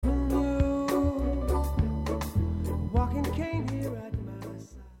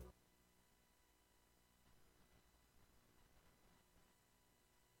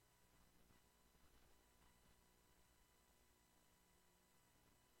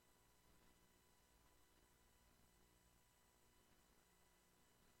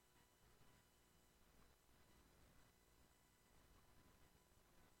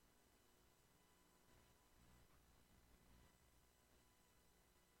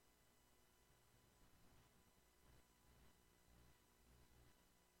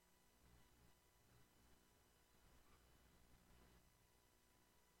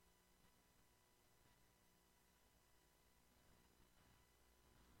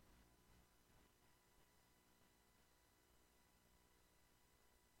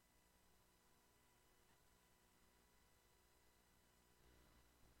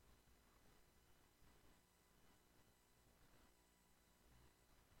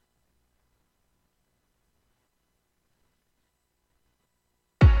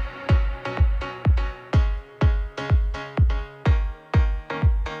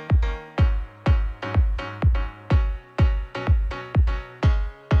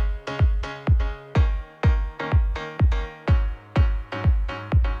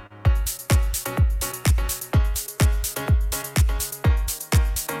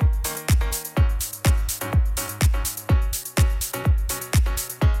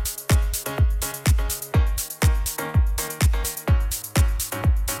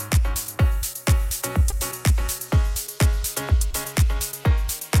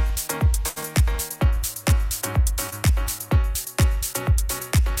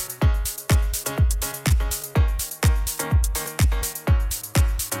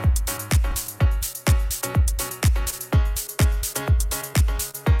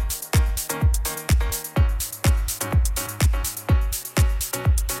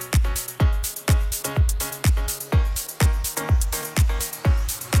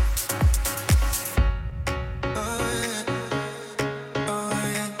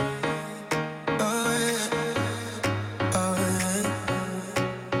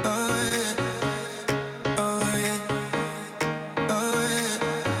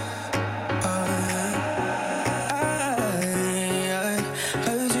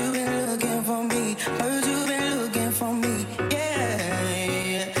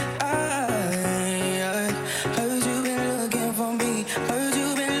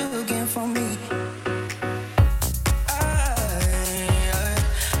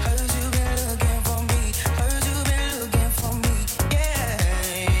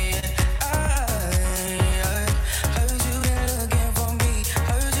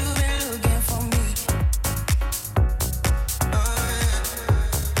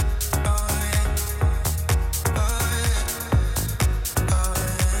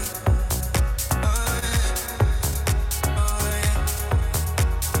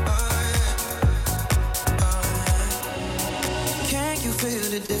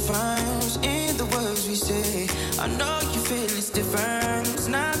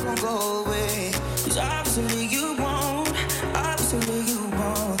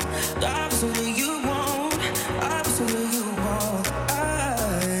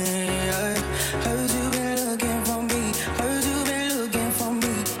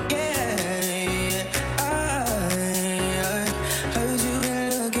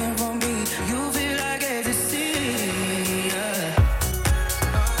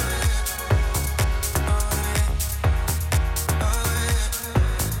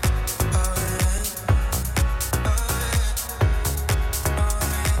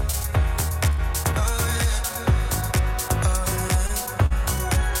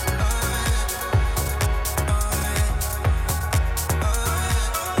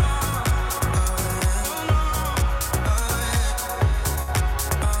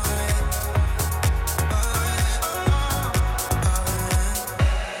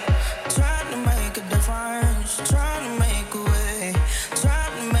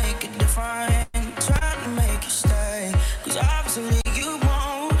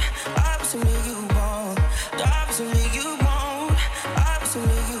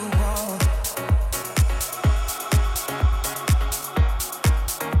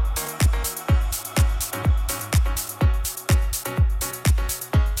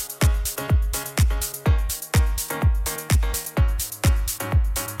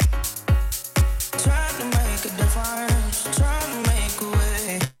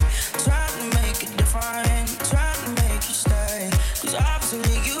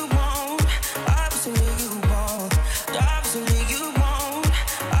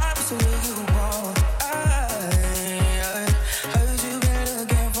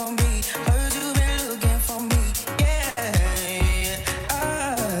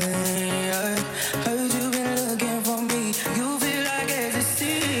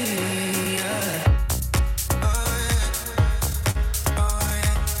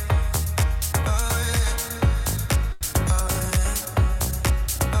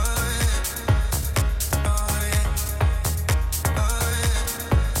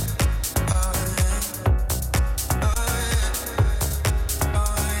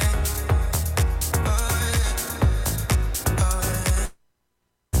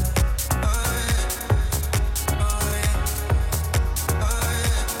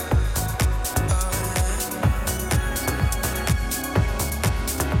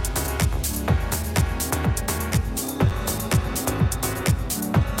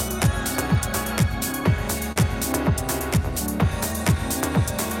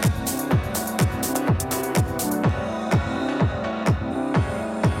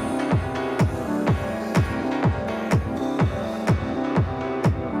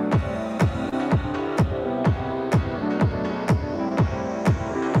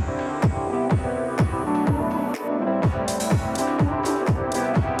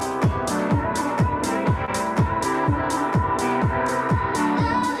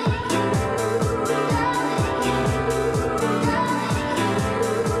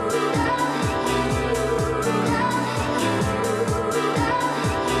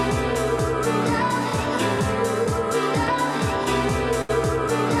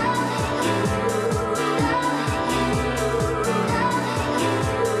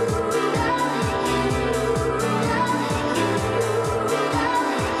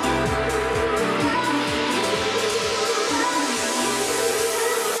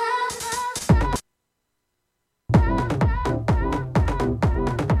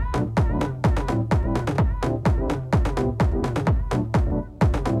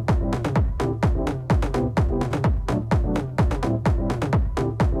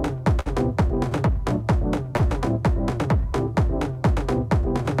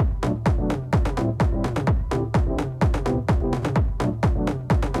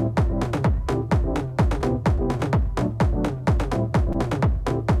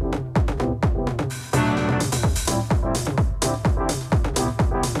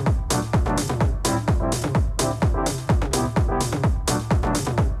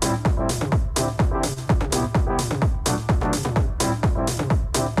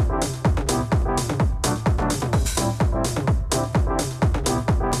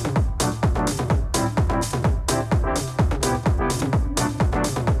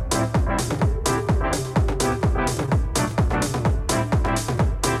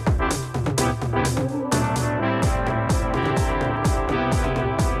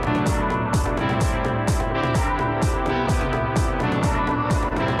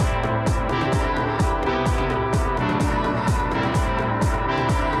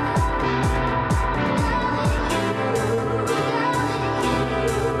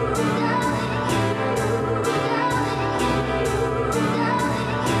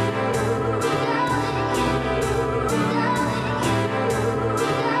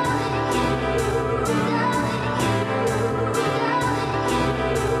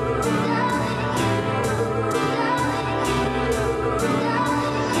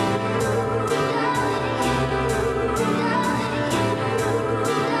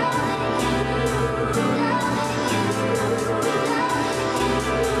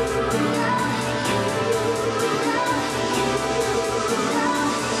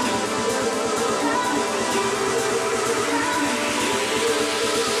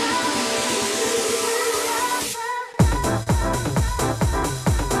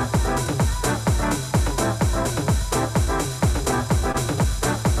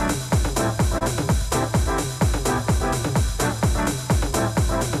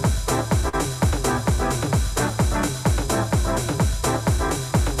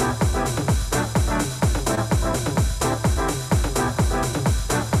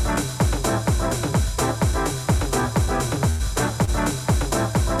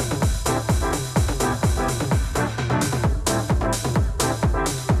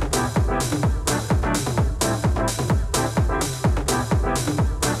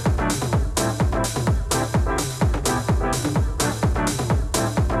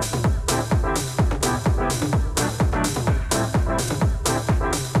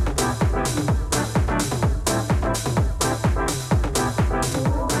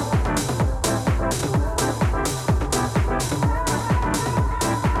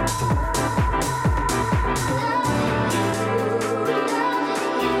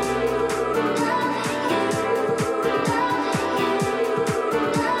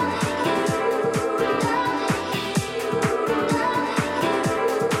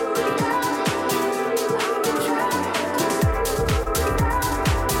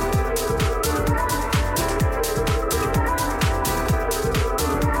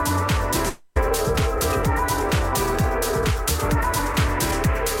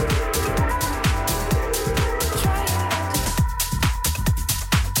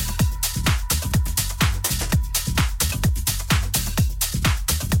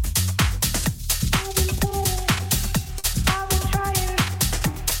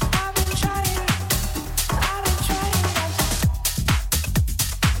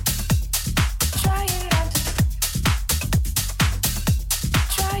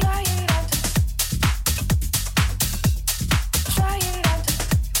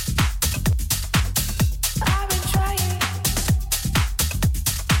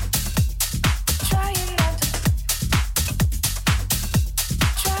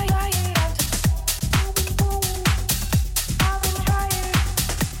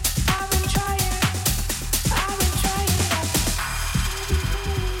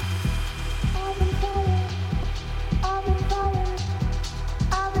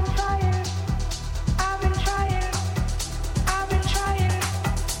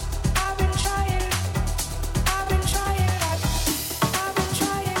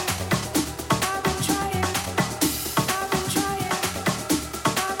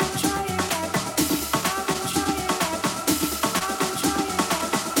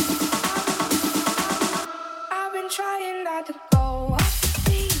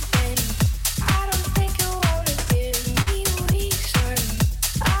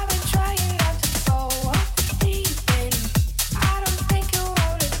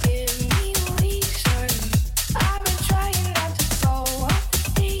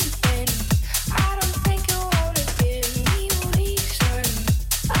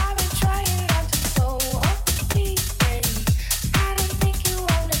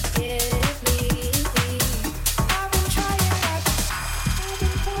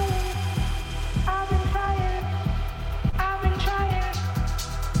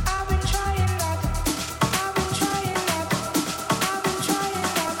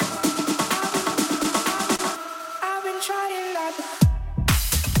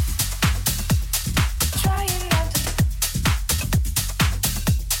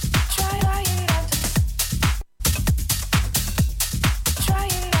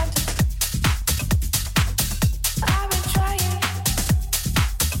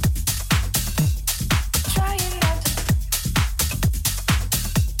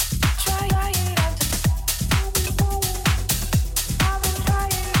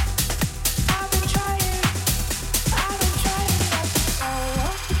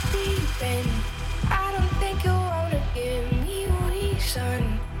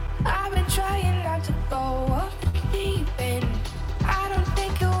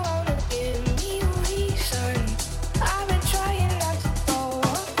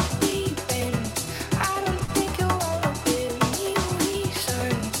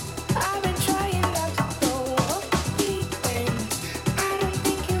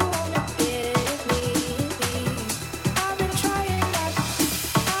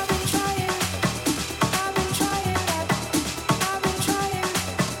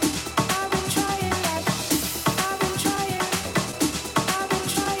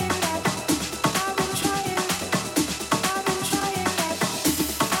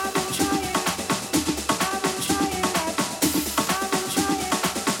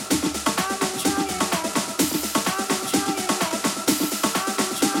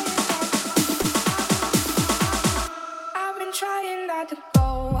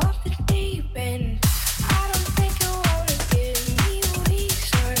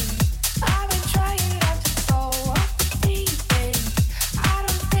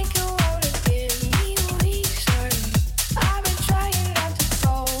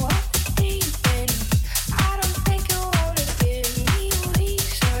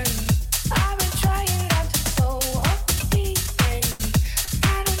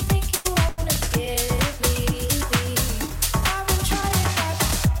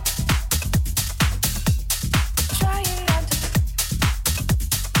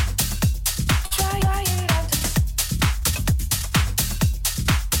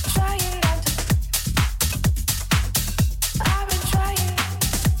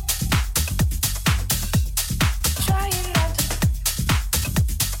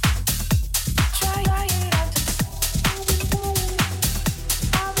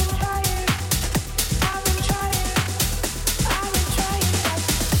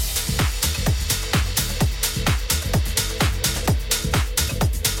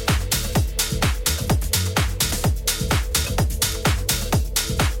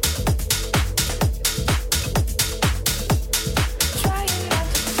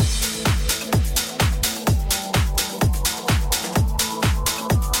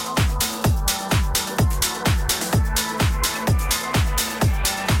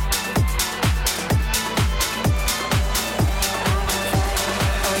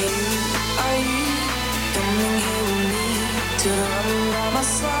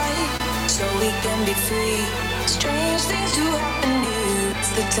so we can be free. Strange things do happen here,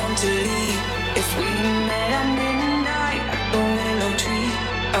 it's the time to leave. If we met at midnight at the willow tree,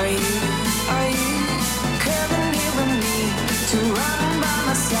 are you coming here with me to run by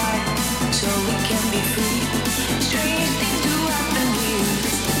my side so we can be free? Strange things do happen here,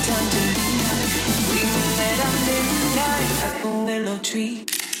 it's the time to leave. We met at midnight at the willow tree.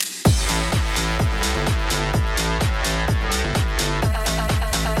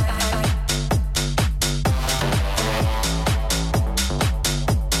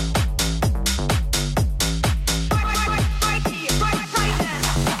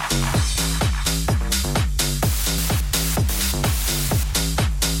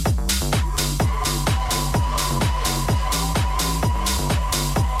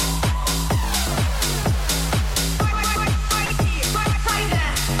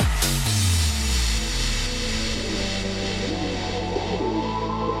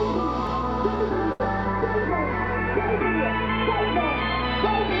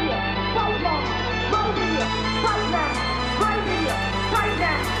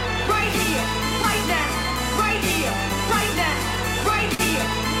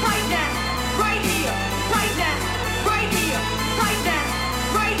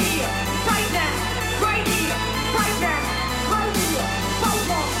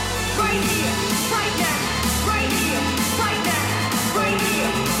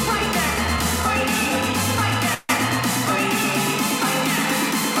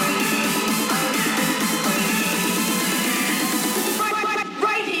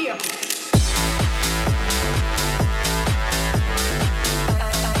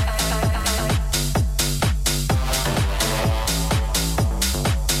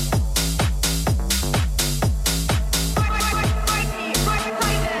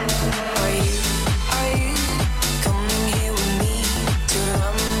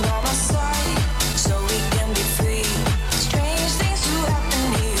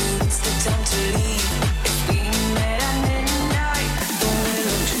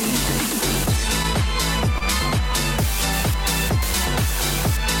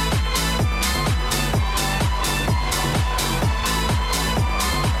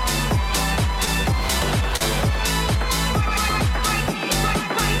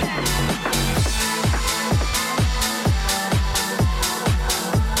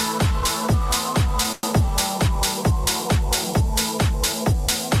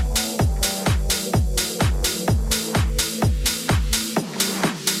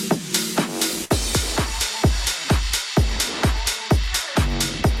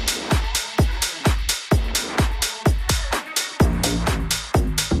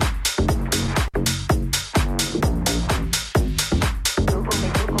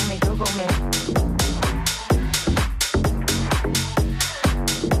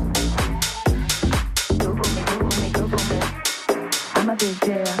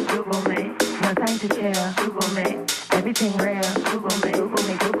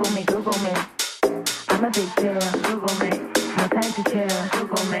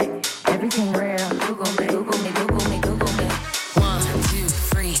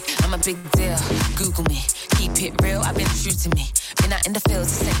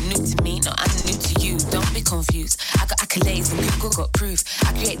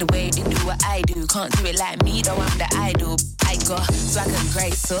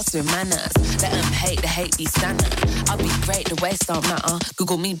 With manners, let them hate, the hate be standard. I'll be great, the waist don't matter.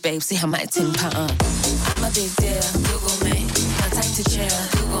 Google me, babe, see how my tin pattern. I'm a big deal, Google me. No time to chill,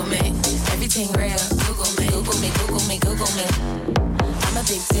 Google me. Everything real, Google me. Google me, Google me, Google me. I'm a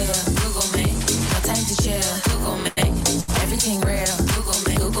big deal, Google me. No time to chill, Google me. Everything real, Google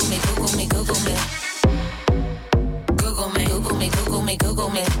me. Google me, Google me, Google me. Google me, Google me, Google me, Google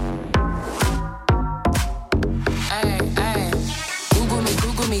me.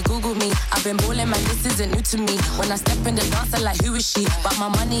 Google me. I've been ballin', man, this isn't new to me. When I step in the dance, I'm like, who is she? But my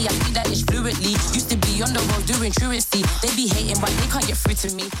money, I speak that it's fluently. Used to be on the road doing truancy. They be hating, but they can't get through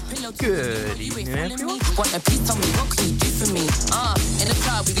to me. Good evening, everyone. Want a piece, tell me, what can you do for me? In the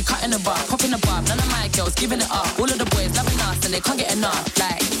club, we be cutting the bar, popping the bar. None of my girls giving it up. All of the boys loving us, and they can't get enough.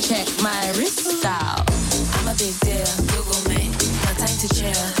 Like, check my wrist style. I'm a big deal, Google me. No time to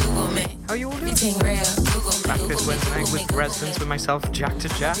chill, Google me. How you all doing? Everything real, Google me. Back this Wednesday night with residents with myself,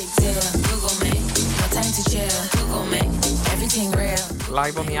 Jack2Jack. Google me. No time to chill, Google me. Everything real.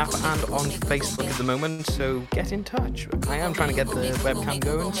 Live on the app and on Facebook at the moment, so get in touch. I am trying to get the webcam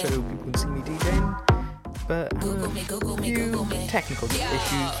going so people can see me DJing, but a few technical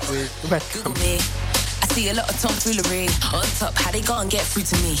issues with the webcam. I see a lot of tomfoolery on top. How they go and get through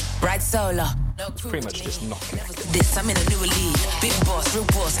to me? Ride solo. pretty much just not connected. This, I'm in a new league. Big boss, real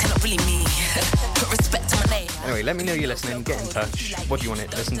boss, cannot really me. Put respect to my name. Anyway, let me know you're listening, get in touch. What do you want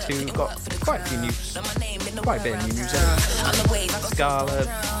it to listen to? Got quite a few news, quite a bit of new music. Scala,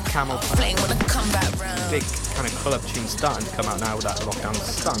 Camel Plan, big kind of club tune starting to come out now with that lockdown,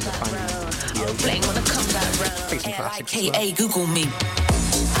 starting to finally be over. Take some classics as well. Google me.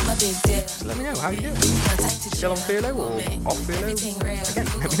 So let me know, how you doing? Still on furlough or off furlough? Again,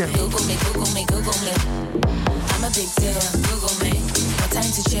 let me know. Google me. I'm a big deal. Google me. No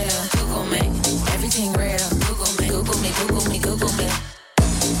time to chill. Google me. Everything real. Google me. Google me. Google me. Google me.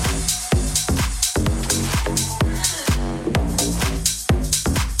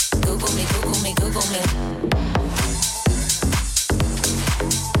 Google me. Google me. Google me.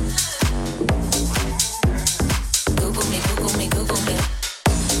 Google me. Google me. Google me.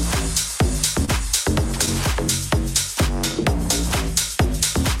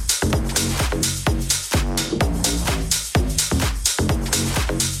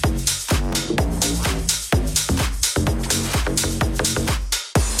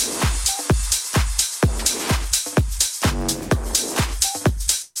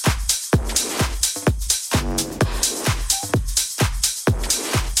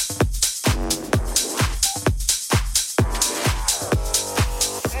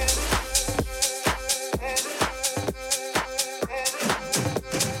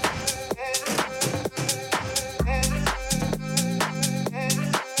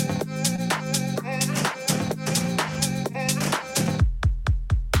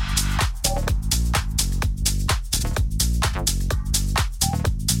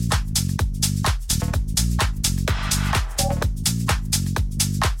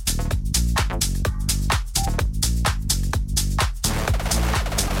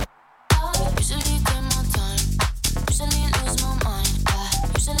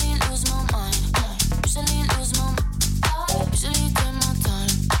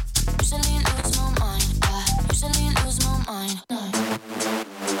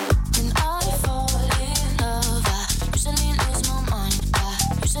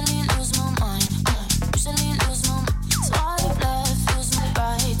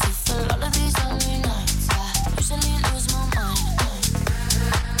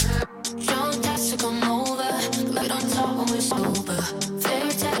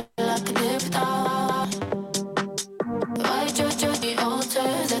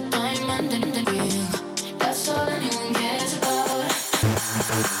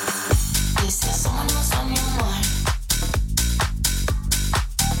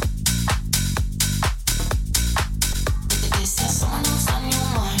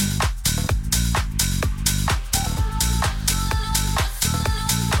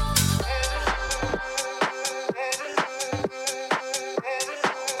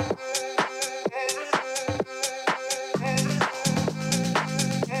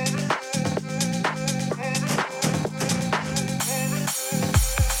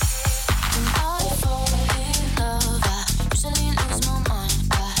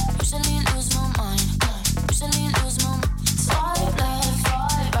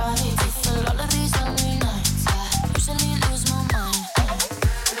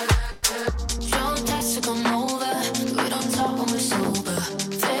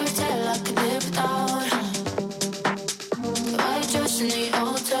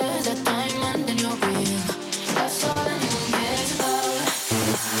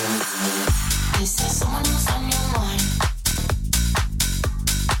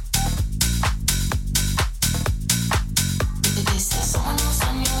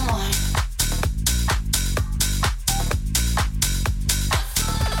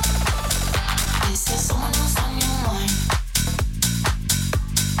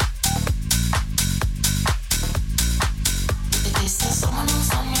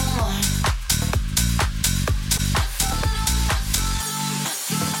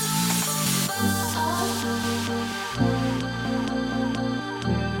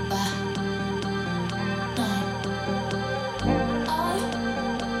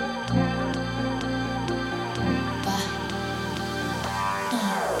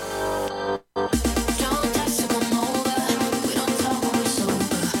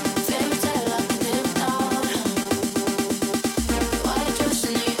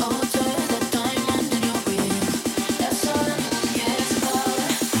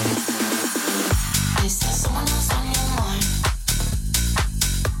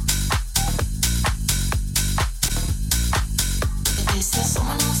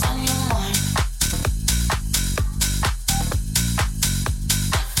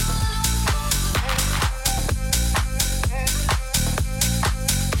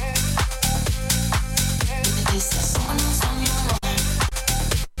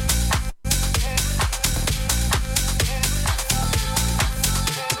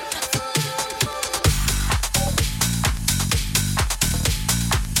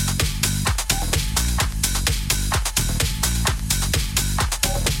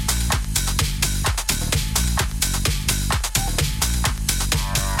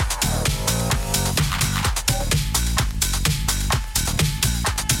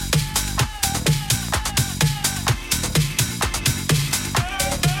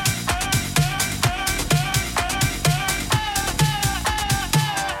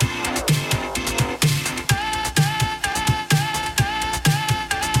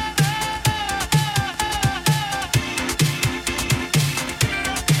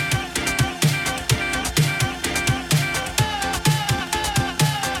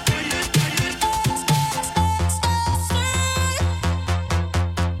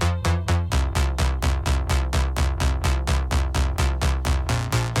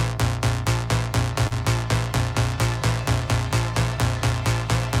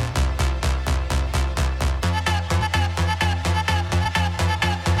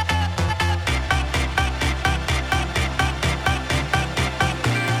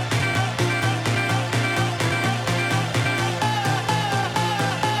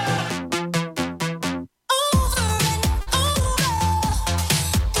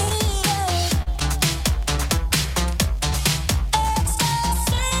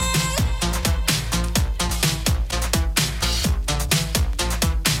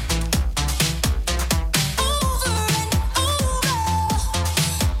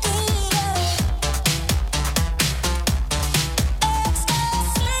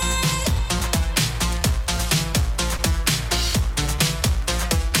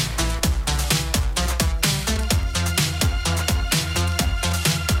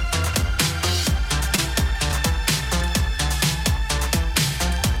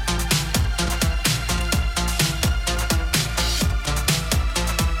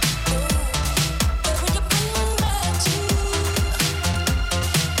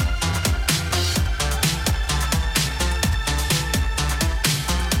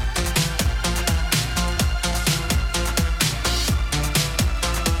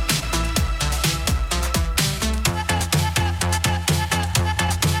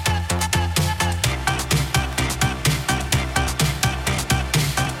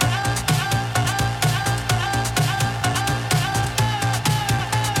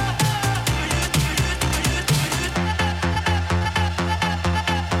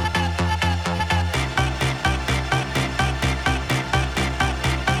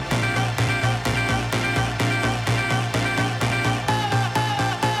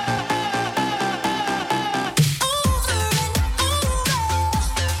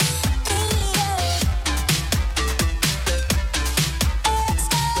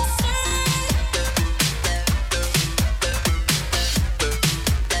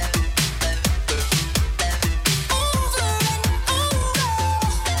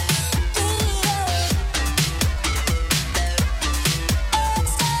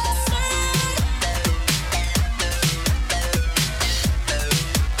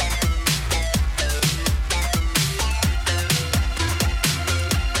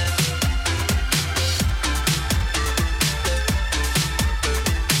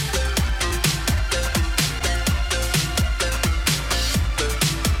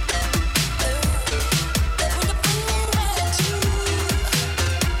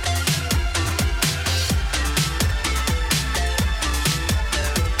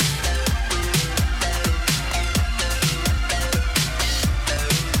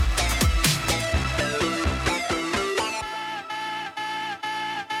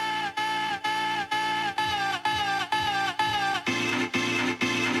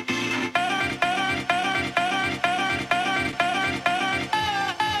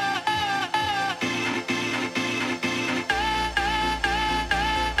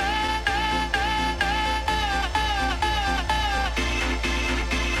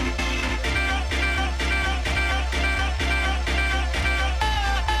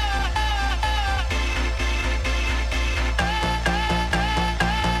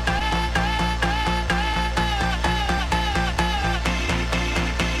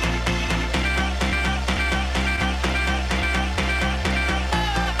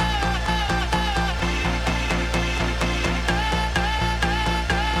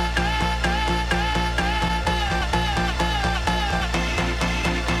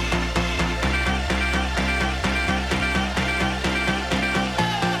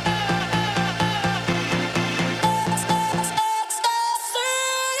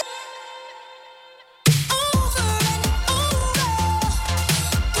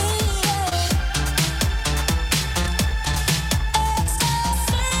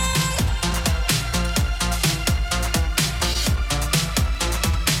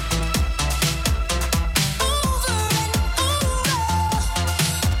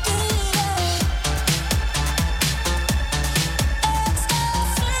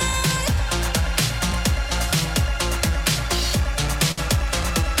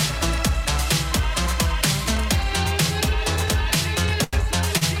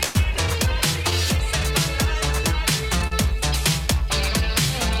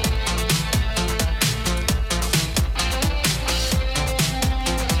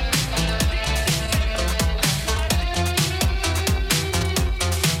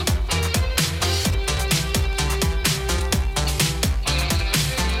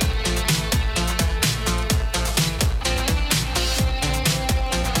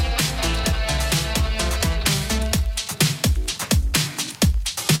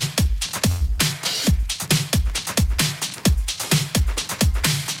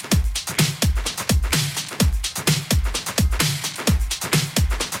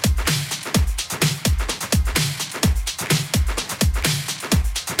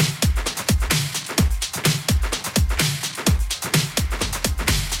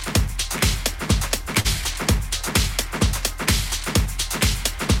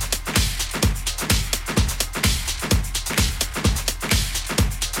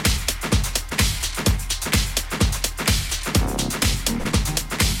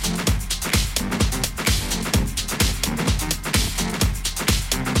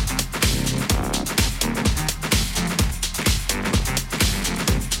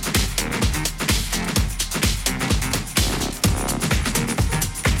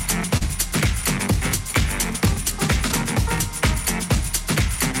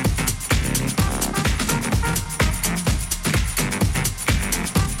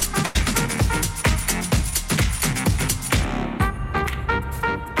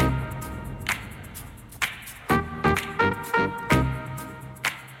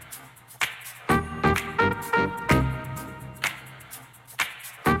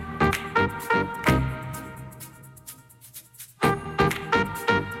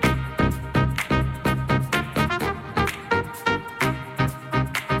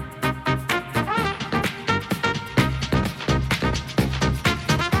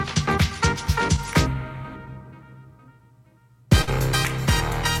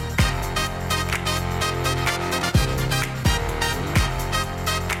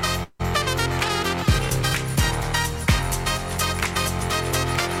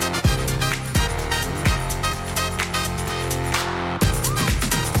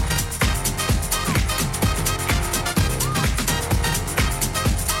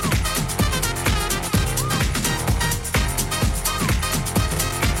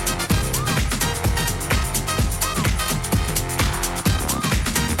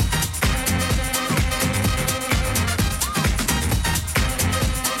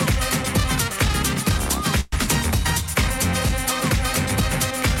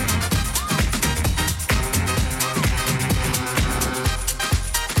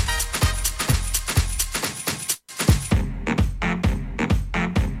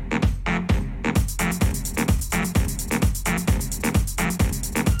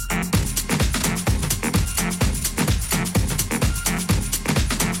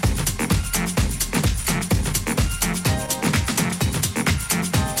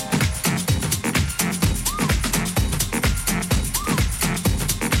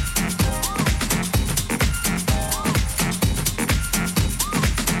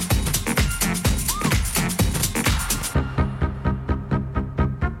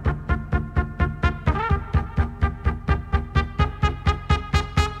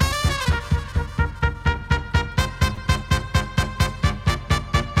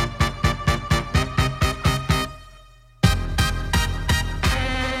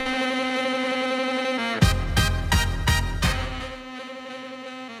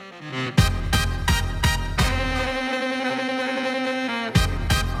 Few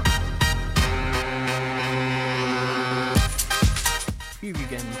of you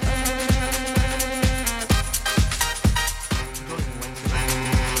getting in touch.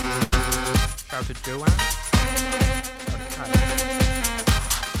 Shout to Joanne. Shout to Kai.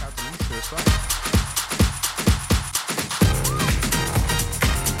 Shout to Lisa as well.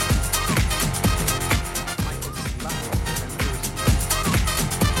 Michael Slack.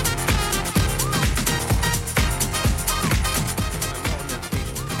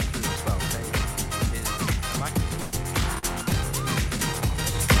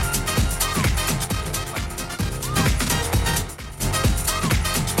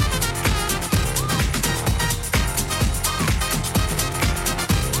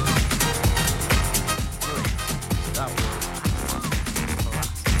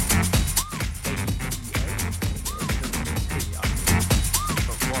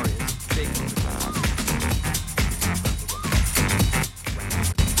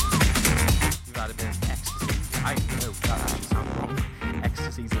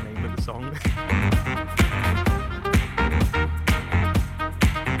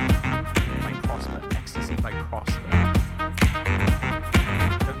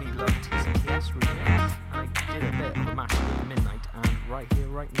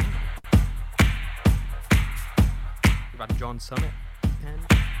 Summit and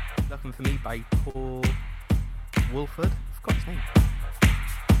Nothing For Me by Paul Wolford. I forgot his name.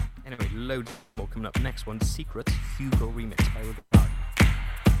 Anyway, loads more coming up. Next one, Secrets, Hugo remix by Regard.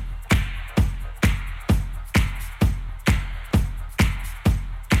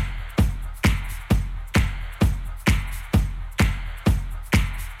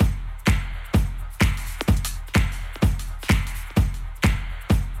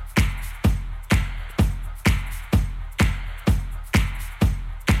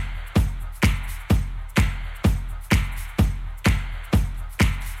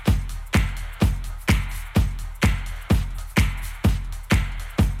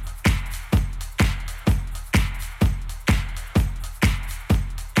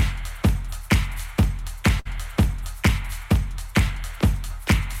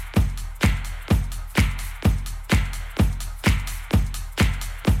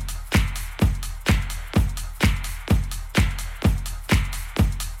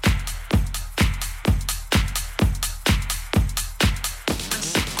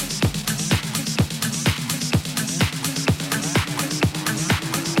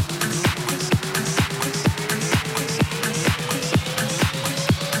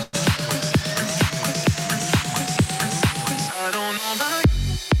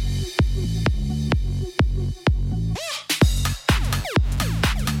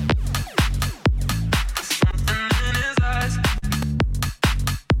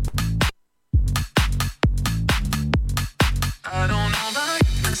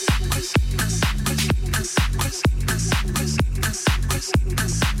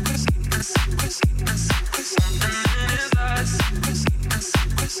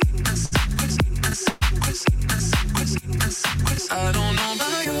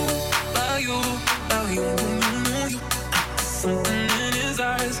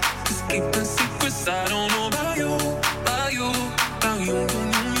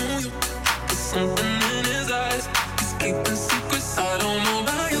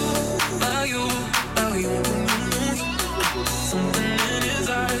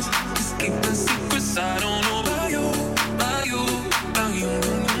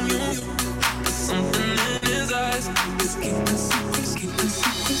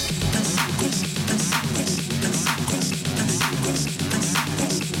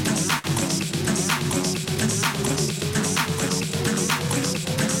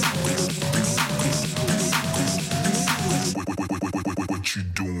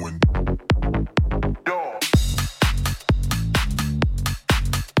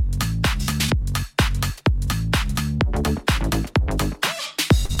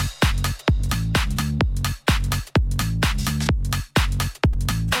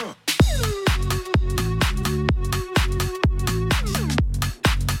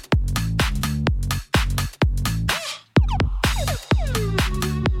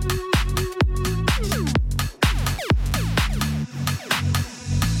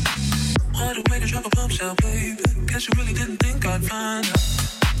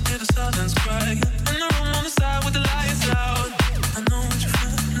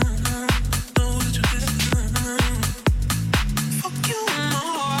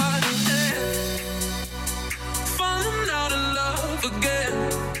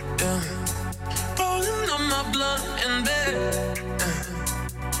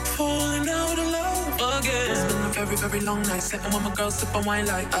 very, very long night. Sitting with my girls, sip and wine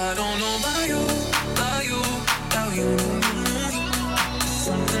like I don't know about you, about you, about you.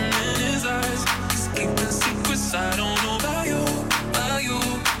 Something in his eyes, he's keeping secrets. I don't know about you, about you,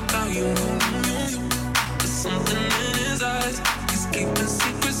 about you. There's something in his eyes, he's keeping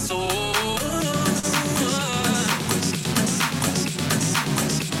secrets. So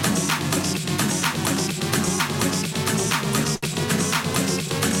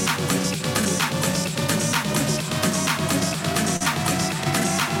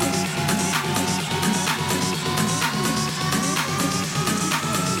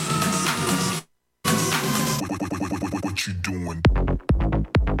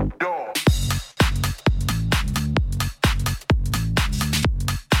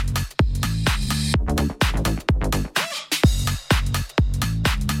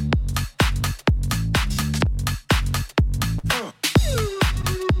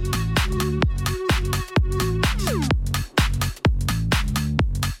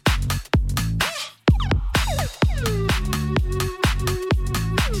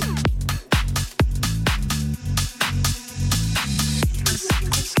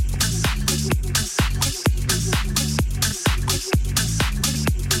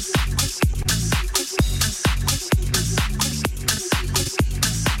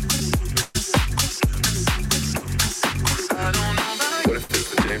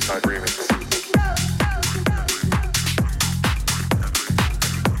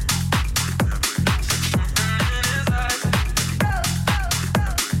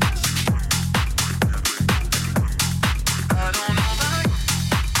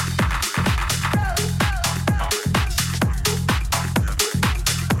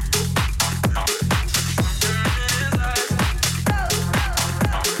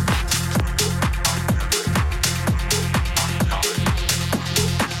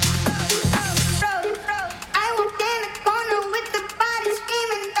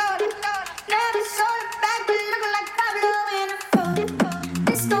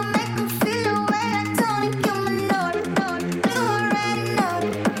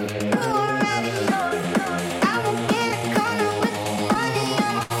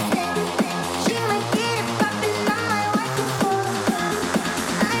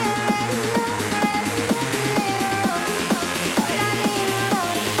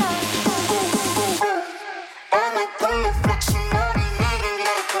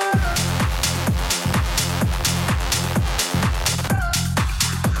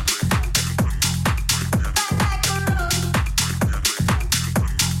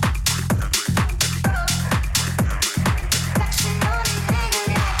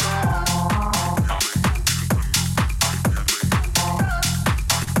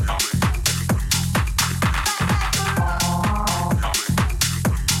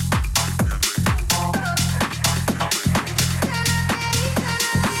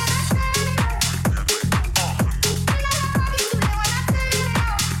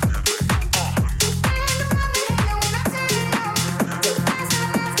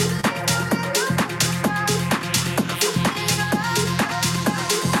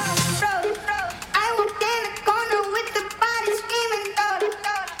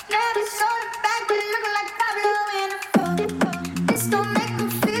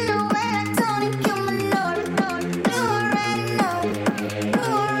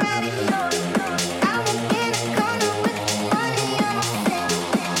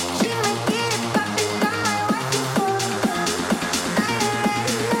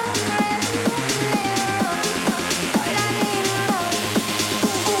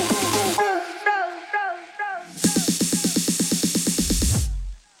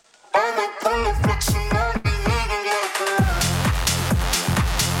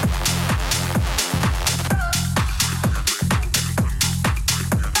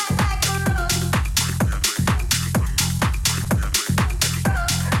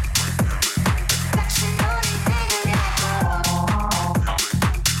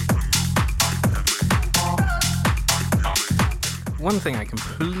one thing I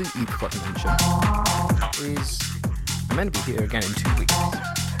completely forgot to mention is I'm meant to be here again in 2 weeks,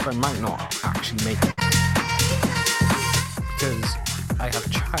 but I might not actually make it because I have a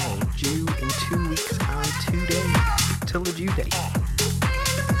child due in 2 weeks and 2 days till the due date.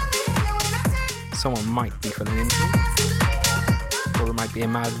 Someone might be filling in for me, or there might be a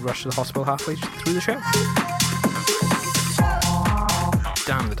mad rush to the hospital halfway through the show.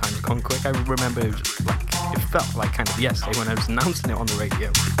 Damn, the time's gone quick. I remember it felt like kind of yesterday when I was announcing it on the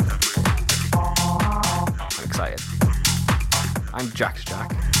radio. I'm excited. I'm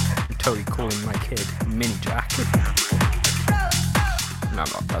Jack2Jack. I'm totally calling my kid Mini Jack. No, I'm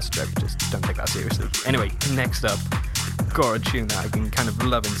not. That's a joke. Just don't take that seriously. Anyway, next up, got a tune that I've been kind of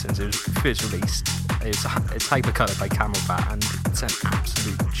loving since it was first released. It's Hypercolor by Camelbat, and it's an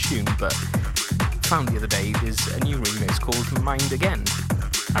absolute tune, but found the other day there's a new remix called Mind Again.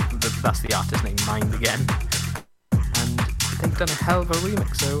 That's the artist name, Mind Again. And they've done a hell of a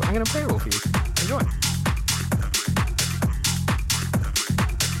remix, so I'm going to play it all for you. Enjoy.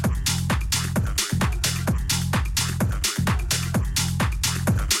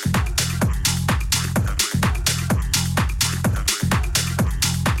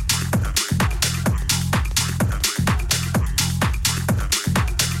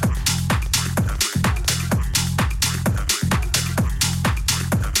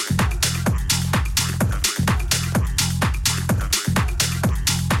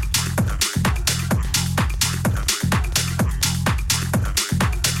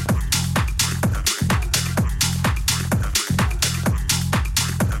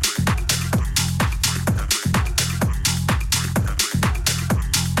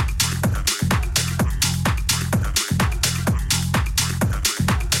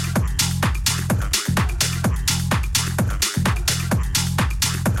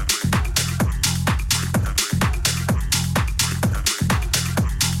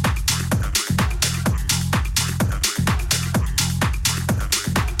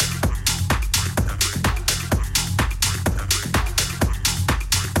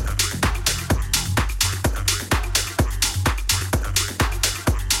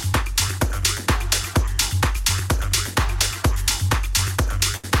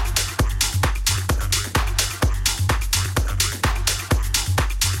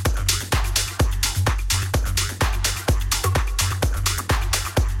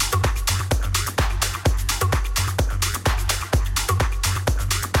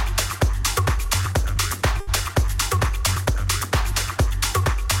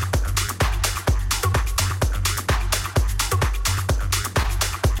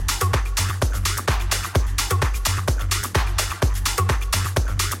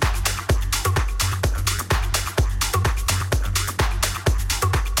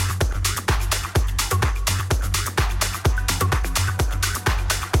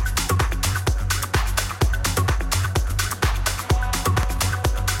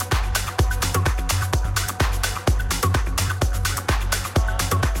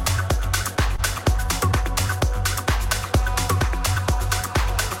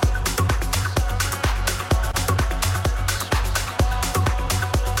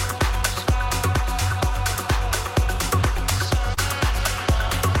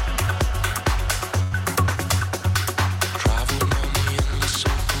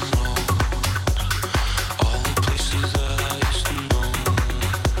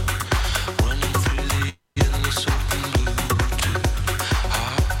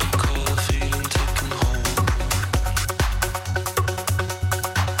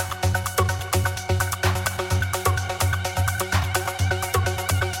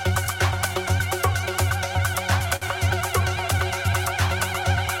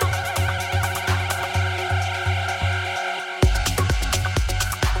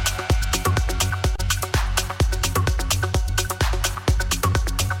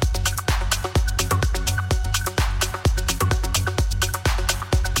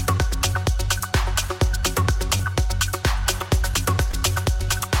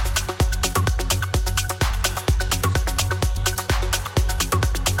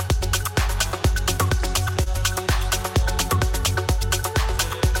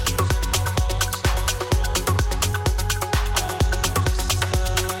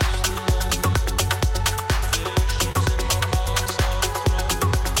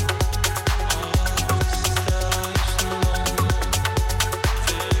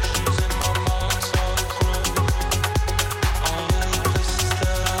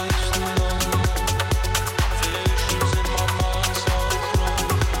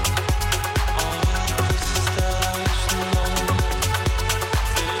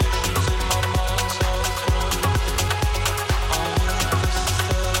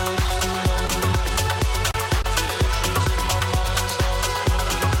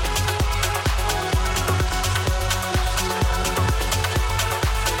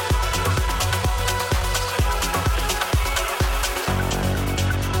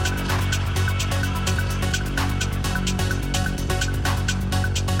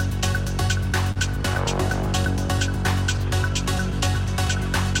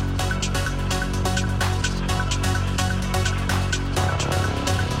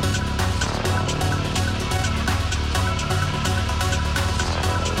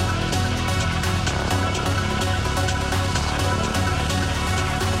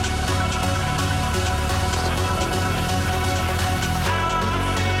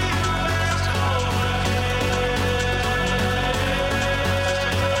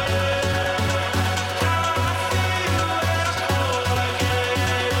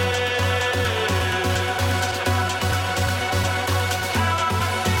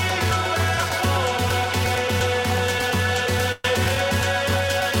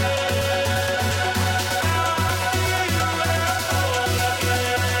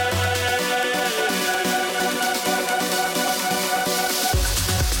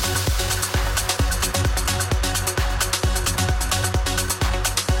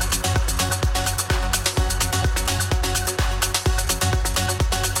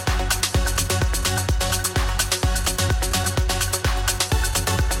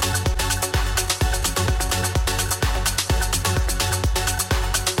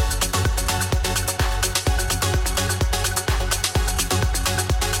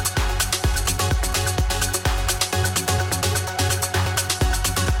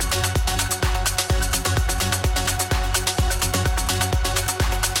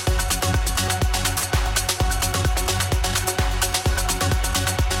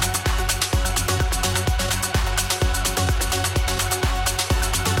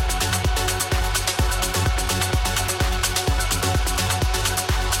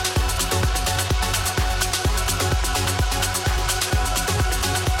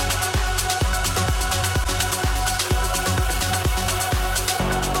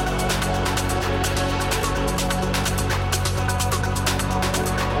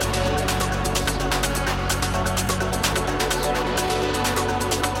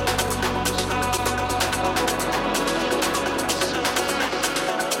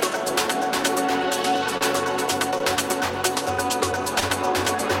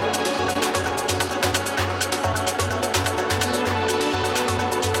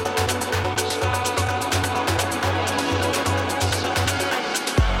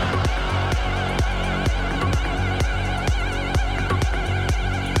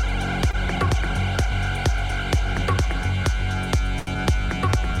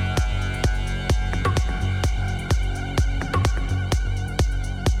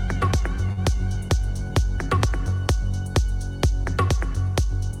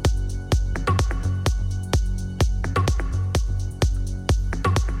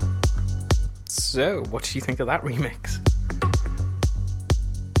 So, what do you think of that remix?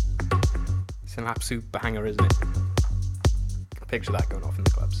 It's an absolute banger, isn't it? Picture that going off in the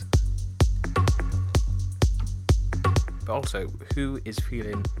clubs. But also, who is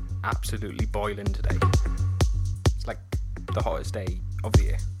feeling absolutely boiling today? It's like the hottest day of the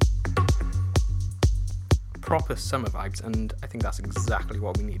year. Proper summer vibes, and I think that's exactly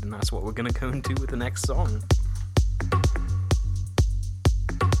what we need, and that's what we're going to go into with the next song.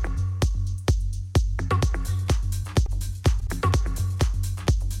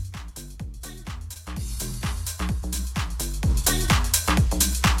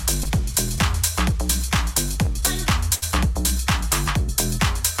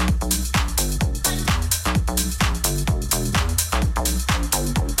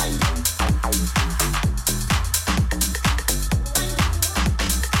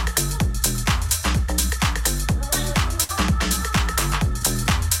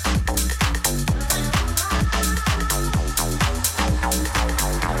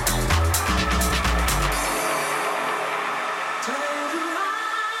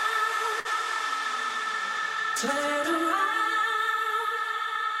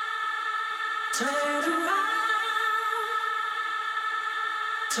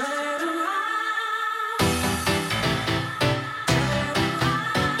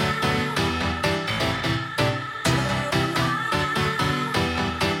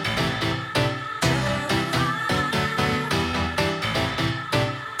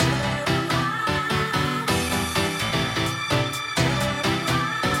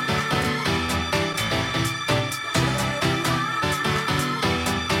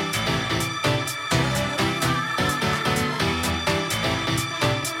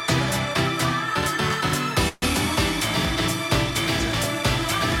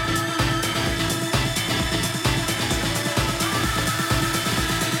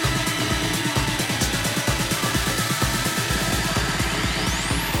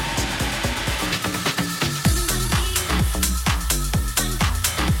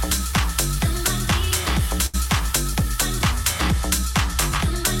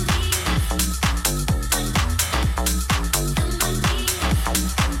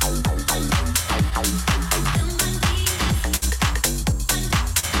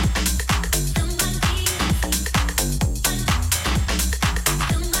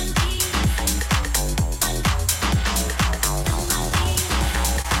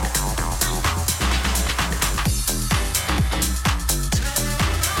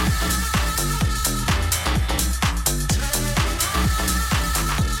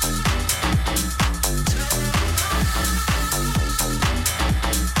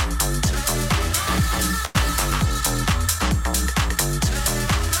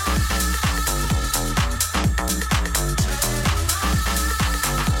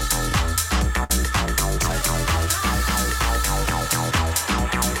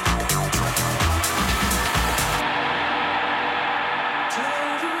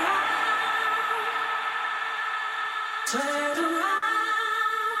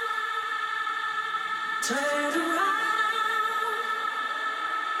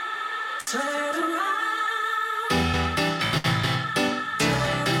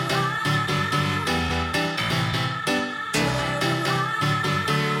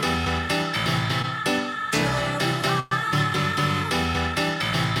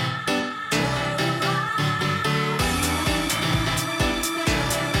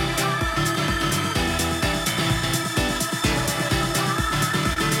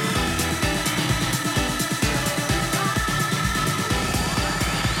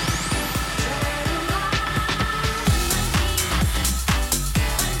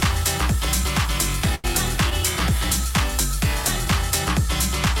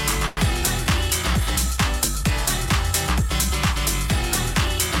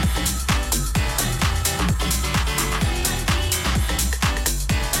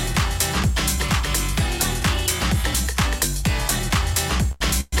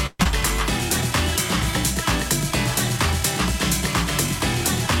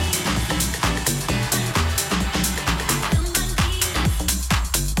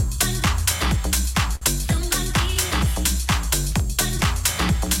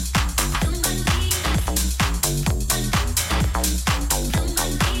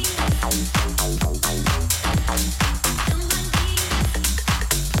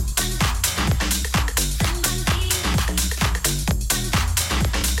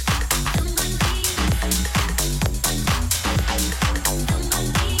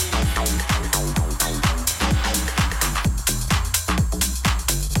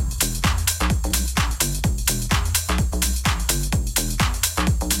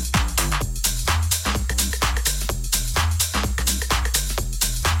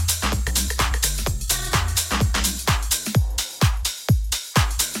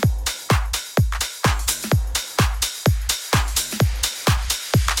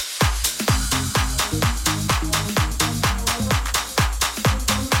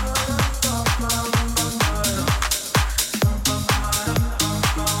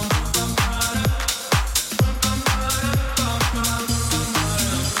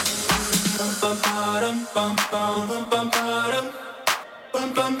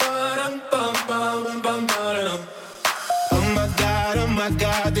 Oh my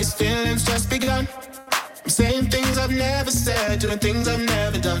God, these feelings just begun. I'm saying things I've never said, doing things I've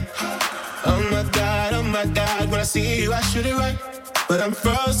never done. Oh my God, when I see you I should it right. But I'm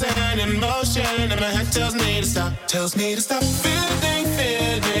frozen in motion and my head tells me to stop. Tells me to stop feeling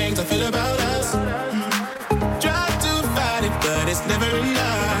feelings I feel about us. Try to fight it but it's never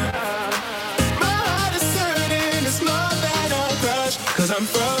enough. My heart is hurting, it's more than a crush. Cause I'm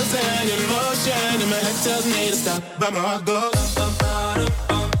frozen in motion and my head tells me to stop. But my heart goes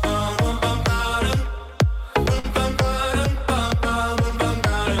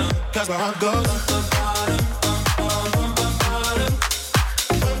cause my heart goes.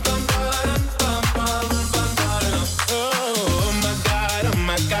 Oh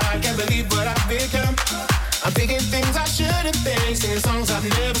my God, can't believe what I've become. I'm thinking things I shouldn't think, singing songs I've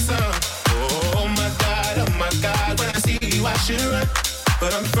never sung. Oh my God, when I see you I should run.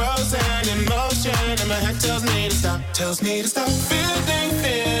 But I'm frozen in motion and my head tells me to stop. Tells me to stop feeling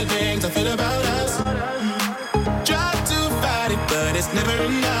feelings I feel about us. Try to fight it but it's never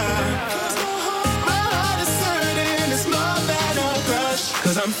enough.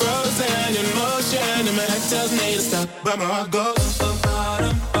 Cause I'm frozen in motion and my head tells me to stop. But my heart goes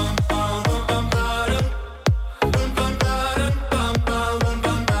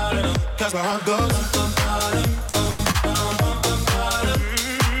cause my heart goes.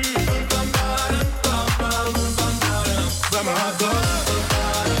 But my heart goes.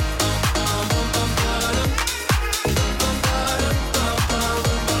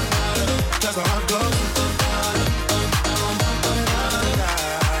 Cause my heart goes.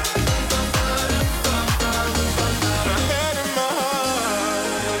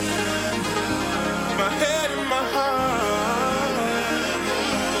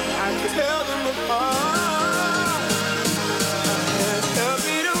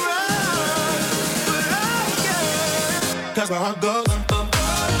 Cause my heart goes.